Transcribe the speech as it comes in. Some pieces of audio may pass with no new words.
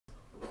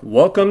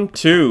Welcome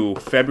to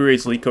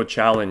February's Leetcode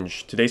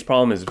challenge. Today's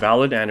problem is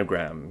valid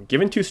anagram.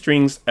 Given two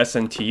strings s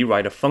and t,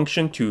 write a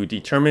function to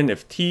determine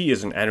if t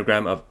is an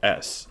anagram of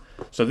s.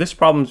 So this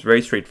problem is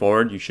very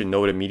straightforward. You should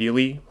know it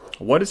immediately.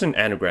 What is an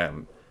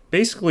anagram?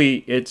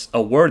 Basically, it's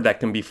a word that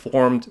can be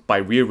formed by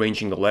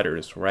rearranging the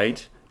letters,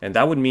 right? And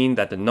that would mean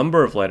that the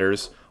number of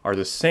letters are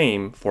the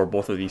same for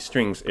both of these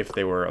strings if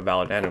they were a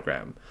valid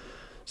anagram.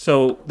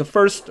 So the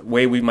first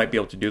way we might be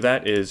able to do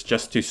that is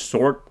just to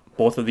sort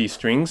both of these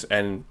strings,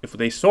 and if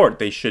they sort,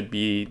 they should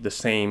be the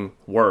same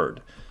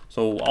word.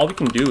 So all we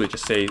can do is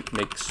just say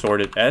make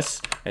sorted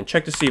s and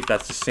check to see if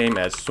that's the same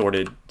as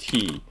sorted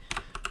t.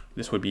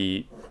 This would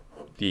be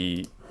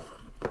the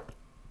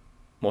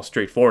most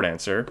straightforward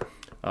answer,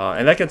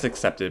 and that gets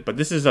accepted, but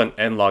this is an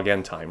n log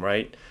n time,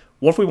 right?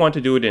 What if we want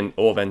to do it in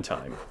O of n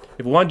time?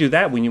 If we want to do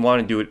that, we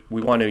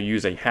want to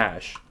use a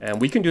hash,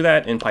 and we can do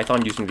that in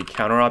Python using the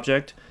counter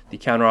object. The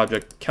counter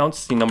object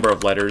counts the number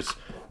of letters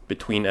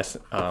between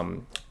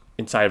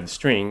inside of the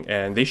string,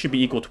 and they should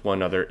be equal to one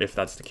another if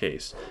that's the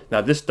case.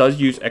 Now this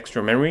does use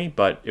extra memory,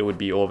 but it would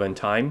be O of n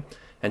time,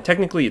 and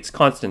technically it's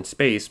constant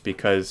space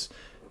because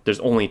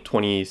there's only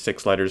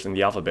 26 letters in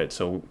the alphabet,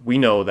 so we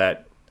know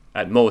that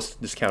at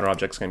most this counter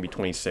object is going to be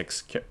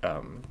 26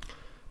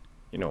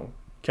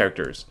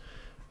 characters.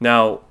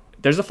 Now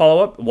there's a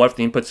follow-up. What if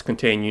the inputs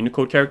contain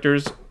Unicode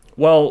characters?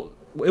 Well,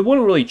 it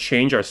wouldn't really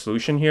change our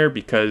solution here,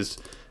 because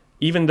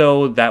even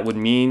though that would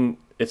mean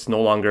it's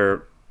no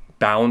longer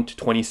bound to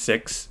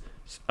 26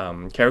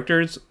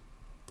 characters,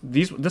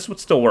 this would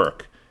still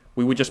work.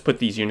 We would just put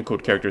these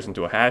Unicode characters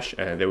into a hash,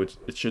 and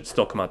it should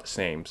still come out the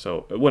same,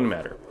 so it wouldn't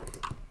matter.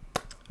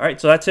 Alright,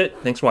 so that's it.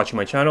 Thanks for watching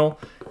my channel,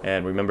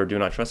 and remember, do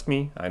not trust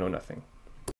me, I know nothing.